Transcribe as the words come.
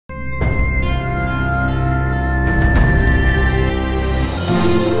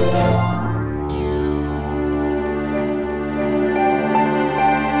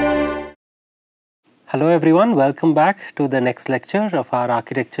Hello everyone, welcome back to the next lecture of our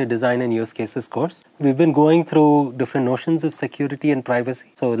Architecture, Design and Use Cases course. We've been going through different notions of security and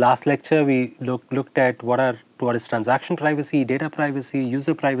privacy. So last lecture we looked at what is transaction privacy, data privacy,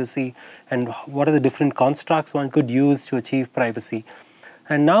 user privacy, and what are the different constructs one could use to achieve privacy.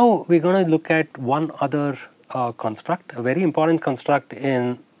 And now we're going to look at one other construct, a very important construct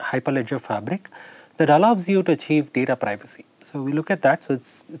in Hyperledger Fabric that allows you to achieve data privacy. So we look at that, so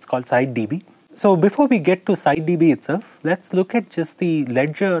it's called SideDB. So before we get to SideDB itself, let's look at just the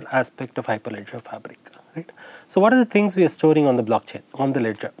ledger aspect of Hyperledger Fabric. Right? So what are the things we are storing on the blockchain, on the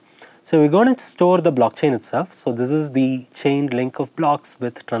ledger? So we're going to store the blockchain itself. So this is the chained link of blocks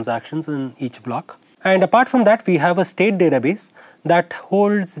with transactions in each block. And apart from that, we have a state database that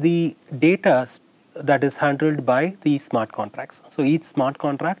holds the data that is handled by the smart contracts. So each smart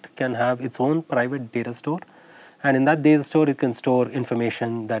contract can have its own private data store. And in that data store, it can store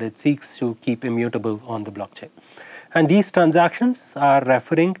information that it seeks to keep immutable on the blockchain. And these transactions are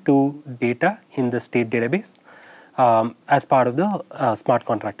referring to data in the state database as part of the smart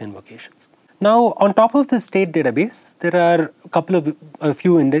contract invocations. Now, on top of the state database, there are a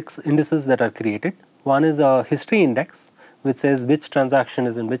few indices that are created. One is a history index, which says which transaction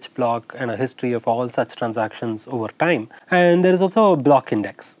is in which block and a history of all such transactions over time. And there is also a block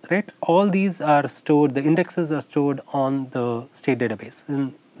index, right? All these are stored, the indexes are stored on the state database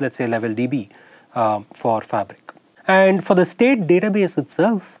in, let's say, level DB for Fabric. And for the state database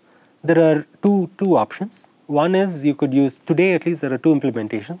itself, there are two options. One is you could use, today at least there are two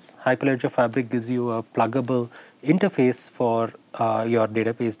implementations. Hyperledger Fabric gives you a pluggable interface for your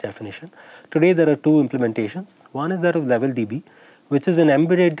database definition. Today there are two implementations. One is that of Level DB, which is an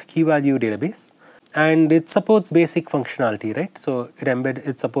embedded key value database, and it supports basic functionality, right? So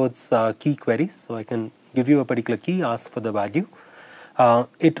it supports key queries. So I can give you a particular key, ask for the value.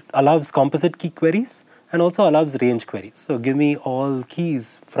 It allows composite key queries and also allows range queries. So give me all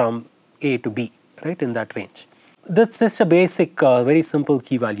keys from A to B, right, in that range. That's just a basic, very simple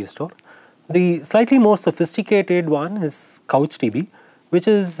key value store. The slightly more sophisticated one is CouchDB, which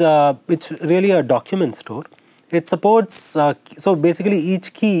is it's really a document store. It supports, so basically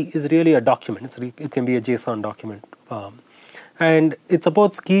each key is really a document. It can be a JSON document. And it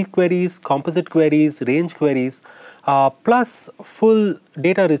supports key queries, composite queries, range queries, plus full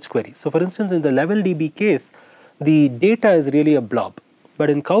data-rich queries. So for instance, in the Level DB case, the data is really a blob. But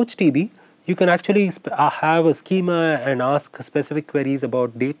in CouchDB, you can actually have a schema and ask specific queries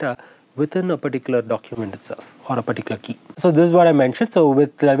about data within a particular document itself or a particular key. So this is what I mentioned. So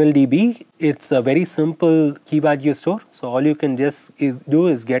with Level DB, it's a very simple key value store. So all you can just do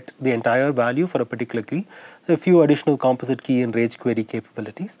is get the entire value for a particular key, a few additional composite key and range query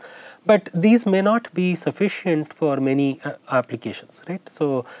capabilities. But these may not be sufficient for many applications, right?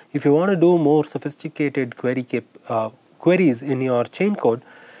 So if you want to do more sophisticated queries in your Chaincode,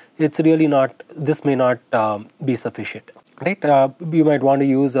 it's really not, this may not be sufficient. Right, you might want to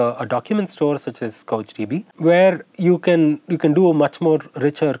use a document store such as CouchDB, where you can do much more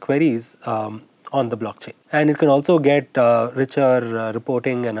richer queries on the blockchain, and it can also get richer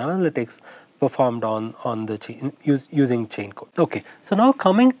reporting and analytics performed on the chain using Chaincode. Okay, so now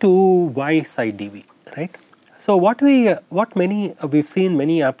coming to why SideDB, right? So we've seen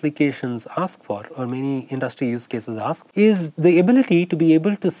many applications ask for, or many industry use cases ask, is the ability to be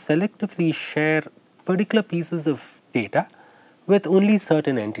able to selectively share particular pieces of data with only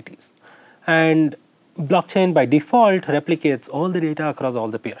certain entities. And blockchain by default replicates all the data across all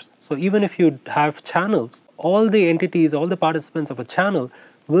the peers. So even if you have channels, all the entities, all the participants of a channel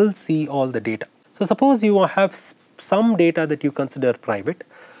will see all the data. So suppose you have some data that you consider private,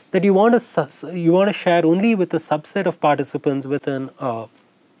 that you want to share only with a subset of participants within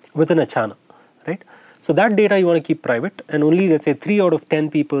a channel, right? So that data you want to keep private, and only, let's say, 3 out of 10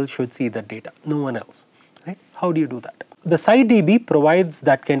 people should see that data, no one else, right? How do you do that? The SideDB provides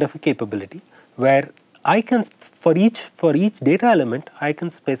that kind of a capability where I can, for each data element, I can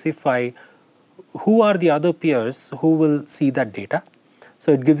specify who are the other peers who will see that data.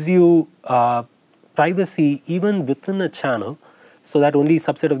 So it gives you privacy even within a channel, so that only a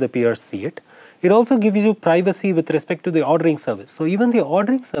subset of the peers see it. It also gives you privacy with respect to the ordering service. So even the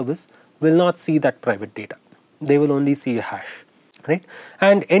ordering service will not see that private data. They will only see a hash, right?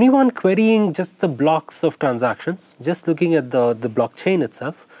 And anyone querying just the blocks of transactions, just looking at the blockchain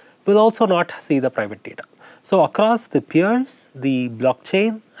itself, will also not see the private data. So across the peers, the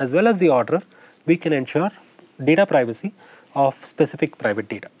blockchain, as well as the orderer, we can ensure data privacy of specific private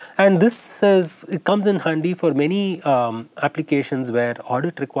data. And it comes in handy for many applications where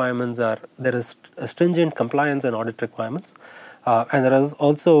audit requirements there is stringent compliance and audit requirements. And there are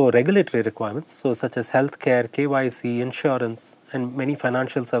also regulatory requirements, so such as healthcare, KYC, insurance, and many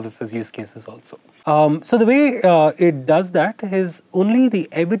financial services use cases also. So the way it does that is only the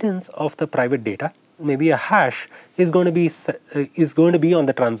evidence of the private data, maybe a hash, is going to be on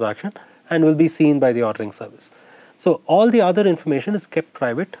the transaction and will be seen by the ordering service. So all the other information is kept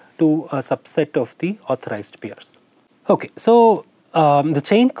private to a subset of the authorized peers. Okay, so the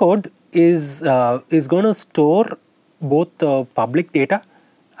chain code is going to store both the public data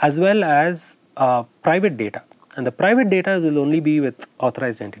as well as private data, and the private data will only be with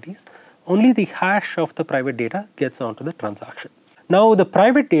authorized entities. Only the hash of the private data gets onto the transaction. Now the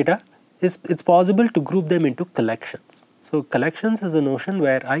private data, it's possible to group them into collections. So collections is a notion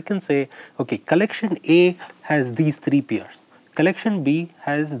where I can say, okay, collection A has these 3 peers, collection B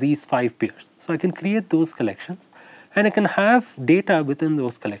has these 5 peers. So I can create those collections and I can have data within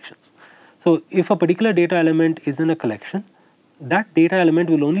those collections. So if a particular data element is in a collection, that data element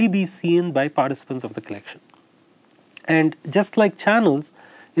will only be seen by participants of the collection. And just like channels,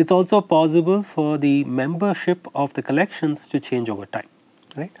 it's also possible for the membership of the collections to change over time,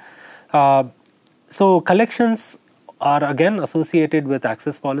 right? So collections are again associated with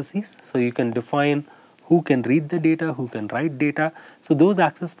access policies. So you can define who can read the data, who can write data. So those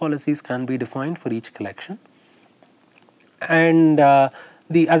access policies can be defined for each collection. And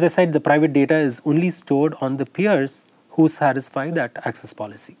as I said, the private data is only stored on the peers who satisfy that access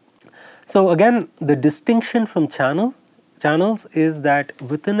policy. So again, the distinction from channels is that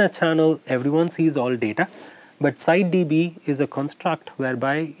within a channel, everyone sees all data, but SideDB is a construct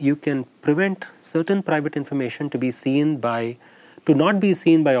whereby you can prevent certain private information to not be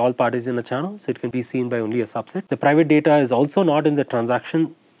seen by all parties in a channel, so it can be seen by only a subset. The private data is also not in the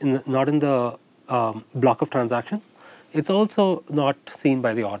transaction, not in the block of transactions. It's also not seen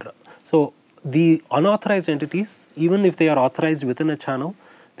by the orderer. So the unauthorized entities, even if they are authorized within a channel,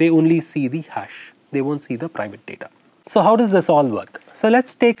 they only see the hash. They won't see the private data. So how does this all work? So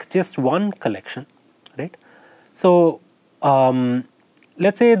let's take just one collection, right? So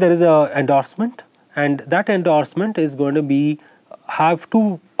let's say there is an endorsement, and that endorsement is going to have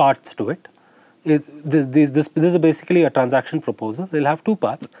 2 parts to it. This is basically a transaction proposal. They'll have 2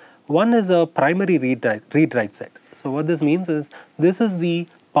 parts. One is a primary read-write set. So what this means is, this is the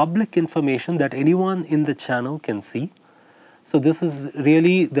public information that anyone in the channel can see. So this is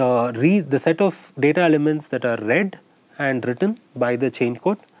really the set of data elements that are read and written by the chain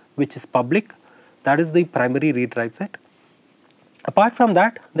code, which is public. That is the primary read-write set. Apart from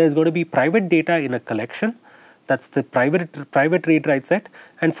that, there is going to be private data in a collection. That's the private read-write set.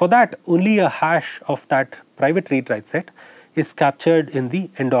 And for that, only a hash of that private read-write set is captured in the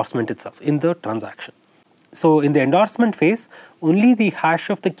endorsement itself, in the transaction. So in the endorsement phase, only the hash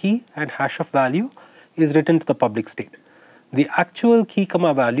of the key and hash of value is written to the public state. The actual key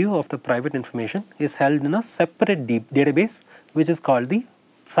comma value of the private information is held in a separate database, which is called the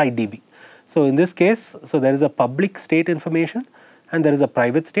SideDB. So in this case, so there is a public state information and there is a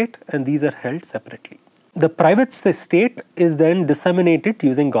private state, and these are held separately. The private state is then disseminated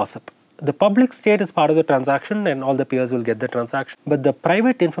using gossip. The public state is part of the transaction and all the peers will get the transaction, but the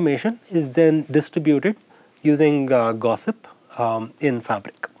private information is then distributed using gossip in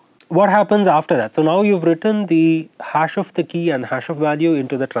Fabric. What happens after that? So now you've written the hash of the key and hash of value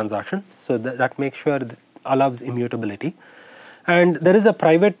into the transaction, so that makes sure that allows immutability. And there is a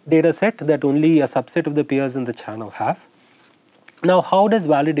private data set that only a subset of the peers in the channel have. Now how does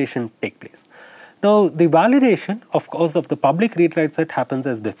validation take place? Now the validation, of course, of the public read-write set happens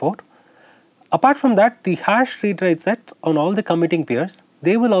as before. Apart from that, the hash read-write set on all the committing peers,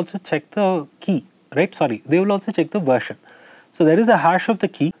 they will also check the key, right? Sorry, they will also check the version. So there is a hash of the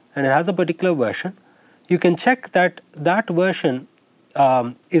key and it has a particular version. You can check that that version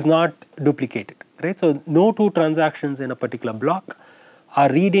is not duplicated, right? So no 2 transactions in a particular block are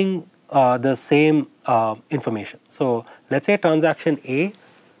reading the same information. So let's say transaction A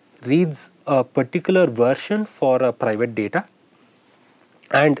reads a particular version for a private data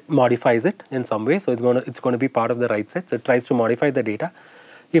and modifies it in some way. So it's going to be part of the write set. So it tries to modify the data.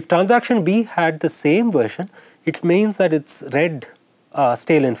 If transaction B had the same version, it means that it's read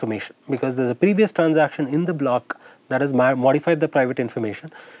stale information, because there's a previous transaction in the block that has modified the private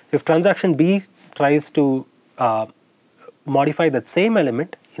information. If transaction B tries to modify that same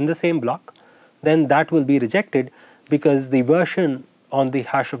element in the same block, then that will be rejected because the version on the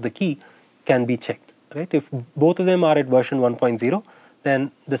hash of the key can be checked, right? If both of them are at version 1.0,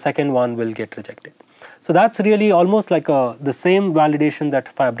 then the second one will get rejected. So that's really almost like the same validation that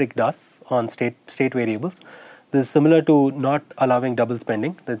Fabric does on state variables. This is similar to not allowing double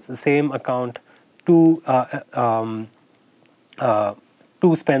spending. It's the same account, two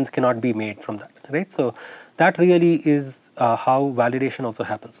two spends cannot be made from that, right? So that really is how validation also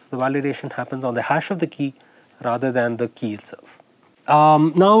happens. The validation happens on the hash of the key rather than the key itself.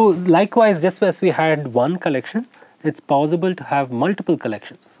 Now, likewise, just as we had one collection, it's possible to have multiple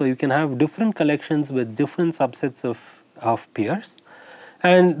collections. So you can have different collections with different subsets of peers,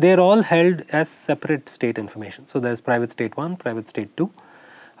 and they're all held as separate state information. So there's private state 1, private state 2.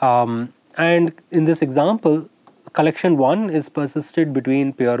 And in this example, collection 1 is persisted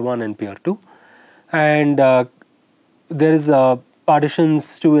between peer 1 and peer 2. And there is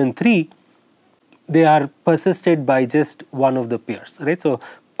partitions 2 and 3. They are persisted by just one of the peers, right? So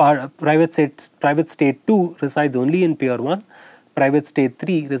private state 2 resides only in peer 1, private state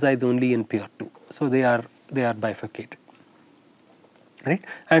 3 resides only in peer 2. So they are bifurcated, right?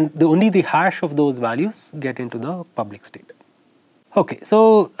 And only the hash of those values get into the public state. Okay,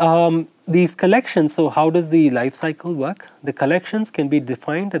 so these collections, so how does the life cycle work? The collections can be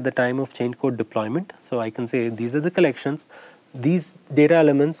defined at the time of chaincode deployment. So I can say these are the collections. These data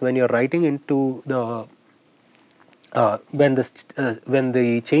elements, when you're writing into the when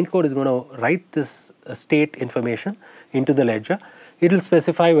the chaincode is going to write this state information into the ledger, it will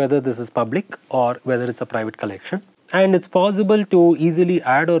specify whether this is public or whether it's a private collection. And it's possible to easily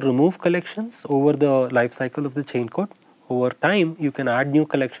add or remove collections over the life cycle of the chaincode. Over time, you can add new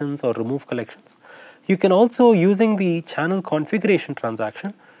collections or remove collections. You can also, using the channel configuration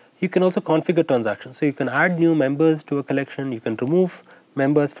transaction, you can also configure transactions. So you can add new members to a collection, you can remove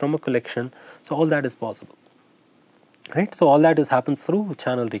members from a collection. So all that is possible, right? So all that happens through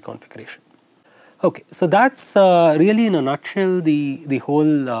channel reconfiguration. Okay, so that's really in a nutshell the whole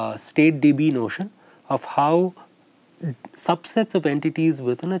StateDB notion of how subsets of entities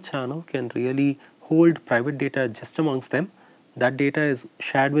within a channel can really hold private data just amongst them. That data is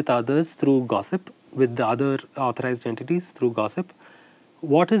shared with others through gossip, with the other authorized entities through gossip.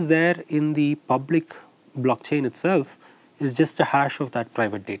 What is there in the public blockchain itself is just a hash of that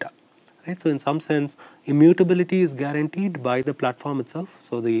private data, right? So in some sense, immutability is guaranteed by the platform itself.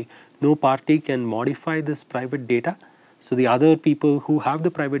 So no party can modify this private data. So the other people who have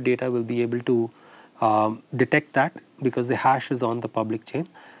the private data will be able to detect that because the hash is on the public chain.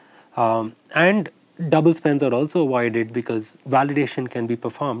 And double spends are also avoided because validation can be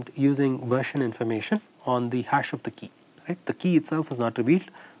performed using version information on the hash of the key. Right? The key itself is not revealed,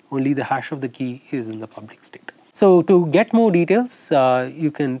 only the hash of the key is in the public state. So to get more details,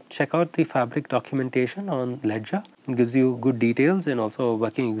 you can check out the Fabric documentation on Ledger. It gives you good details and also a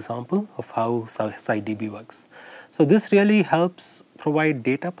working example of how SideDB works. So this really helps provide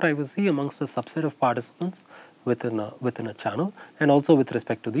data privacy amongst a subset of participants within a channel, and also with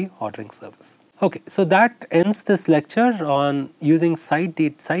respect to the ordering service. Okay, so that ends this lecture on using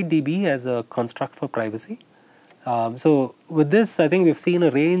SideDB as a construct for privacy. So with this, I think we've seen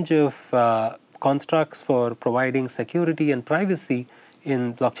a range of constructs for providing security and privacy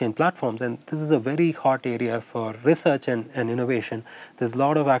in blockchain platforms, and this is a very hot area for research and innovation. There's a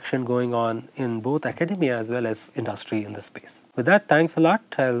lot of action going on in both academia as well as industry in this space. With that, thanks a lot.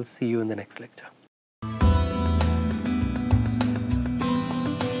 I'll see you in the next lecture.